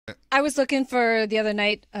I was looking for the other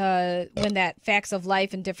night when that Facts of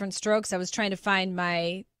Life in Different Strokes, I was trying to find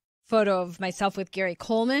my photo of myself with Gary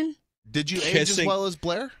Coleman. Did you age as well as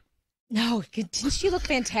Blair? No. Didn't she look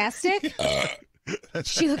fantastic?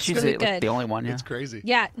 She looks really good. The only one, yeah. It's crazy.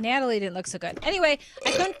 Yeah, Natalie didn't look so good. Anyway,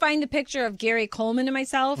 I couldn't find the picture of Gary Coleman and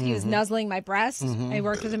myself. He was nuzzling my breast. I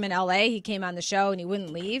worked with him in L.A. He came on the show, and he wouldn't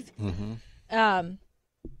leave. And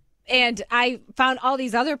I found all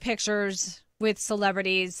these other pictures with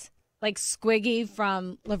celebrities, like Squiggy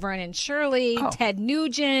from Laverne and Shirley, Ted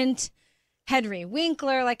Nugent, Henry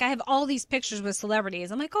Winkler. Like, I have all these pictures with celebrities.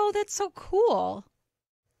 I'm like, oh, that's so cool.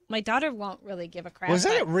 My daughter won't really give a crap. Was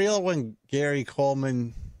that real when Gary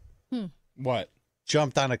Coleman What?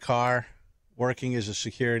 jumped on a car working as a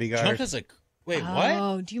security guard? Jumped as a... Wait, what?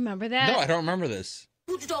 Oh, do you remember that? No, I don't remember this.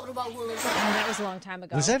 What you talking about, Will? Oh, that was a long time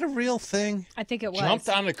ago. Was that a real thing? I think it was. Jumped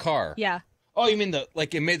on a car. Yeah. Oh, you mean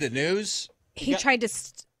it made the news? He tried to...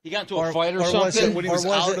 He got into a fight or Was something?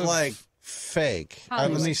 it, like fake? Let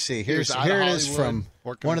me see. Here it is from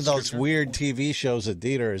one of those weird TV shows that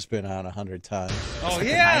Dieter has been on 100 times. Oh,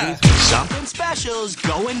 yeah. Something special's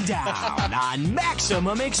going down on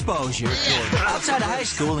Maximum Exposure outside of high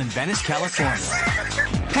school in Venice, California.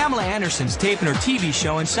 Pamela Anderson's taping her TV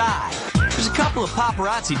show inside. There's a couple of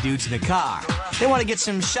paparazzi dudes in the car. They want to get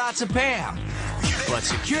some shots of Pam. But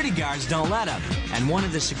security guards don't let them. And one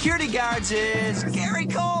of the security guards is Gary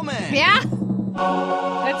Coleman. Yeah.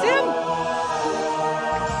 That's him.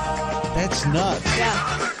 That's nuts.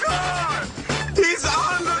 Yeah. He's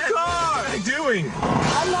on the car! What are you doing?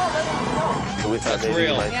 We thought That's maybe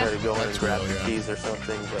real. he might try to go in and That's grab real, the yeah. keys or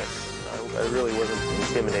something, but I really wasn't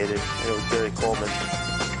intimidated. It was Gary Coleman.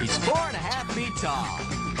 He's 4.5 feet tall.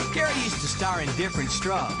 Gary used to star in Different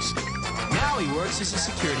Strokes. Now he works as a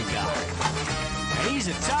security guard. And he's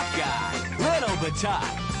a tough guy, little but tough.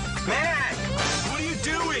 Man, what are you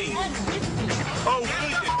doing? Oh,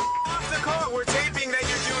 Willie, off the car. We're taping that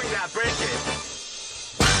you're doing that. Break it.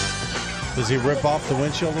 Does he rip off the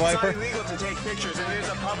windshield wiper? It's illegal to take pictures, and it is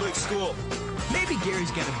a public school. Maybe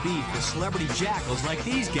Gary's got a beef with celebrity jackals like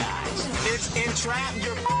these guys. It's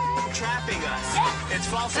you're trapping us. It's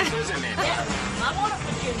false imprisonment. I want to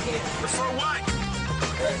forgive you. For what?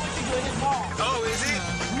 What you doing is wrong. Oh, is it?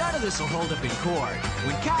 None of this will hold up in court.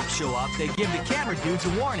 When cops show up, they give the camera dudes a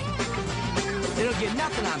warning. They don't get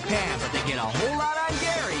nothing on Pam, but they get a whole lot on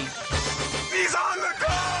Gary. He's on the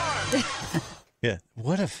car! Yeah.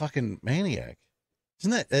 What a fucking maniac.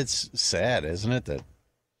 Isn't that, it's sad, isn't it, that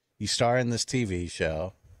you star in this TV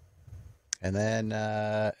show and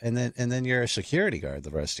then you're a security guard the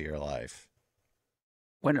rest of your life.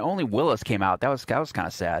 When only Willis came out, that was kind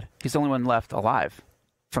of sad. He's the only one left alive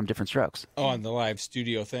from Different Strokes. Oh, on the live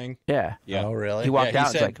studio thing? Yeah. Yeah. Oh, really? He walked Yeah, he out.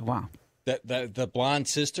 It's said- like, wow. The blonde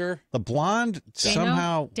sister? The blonde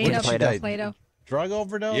somehow Plato. drug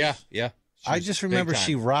overdose? Yeah. I just remember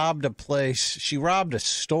she robbed a place. She robbed a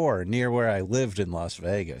store near where I lived in Las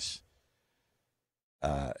Vegas.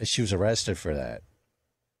 She was arrested for that.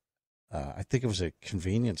 I think it was a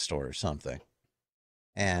convenience store or something.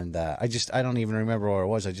 And I don't even remember where it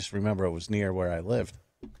was. I just remember it was near where I lived.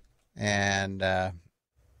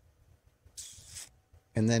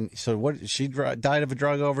 And then, so what? She died of a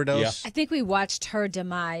drug overdose? Yeah. I think we watched her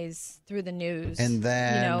demise through the news. And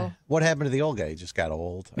then, you know, what happened to the old guy? He just got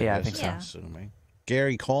old. Yeah, I guess, think so. I'm assuming.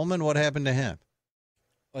 Gary Coleman, what happened to him?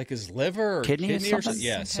 Like his liver or Kidney or something? something?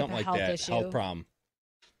 Yeah, Some something type like of that. health issue. Health problem.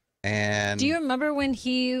 And do you remember when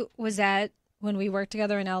he was when we worked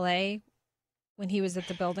together in L.A., when he was at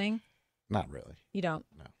the building? Not really. You don't?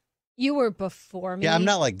 No. You were before me. Yeah, I'm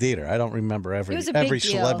not like Dieter. I don't remember every was a big deal.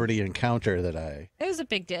 celebrity encounter that I It was a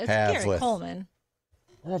big deal. have Gary with- Coleman.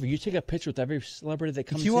 Rover, you take a picture with every celebrity that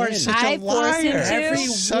comes You are in. such I a force him liar. to.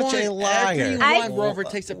 Such a liar. Everyone Rover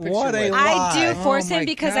takes a picture What a with. lie. I do force Oh him my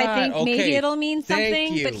because I think God. maybe Okay. it'll mean Thank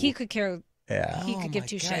something, but you. he could care. Yeah. He could give my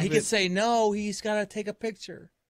two God. shits. He could say, no, he's got to take a picture.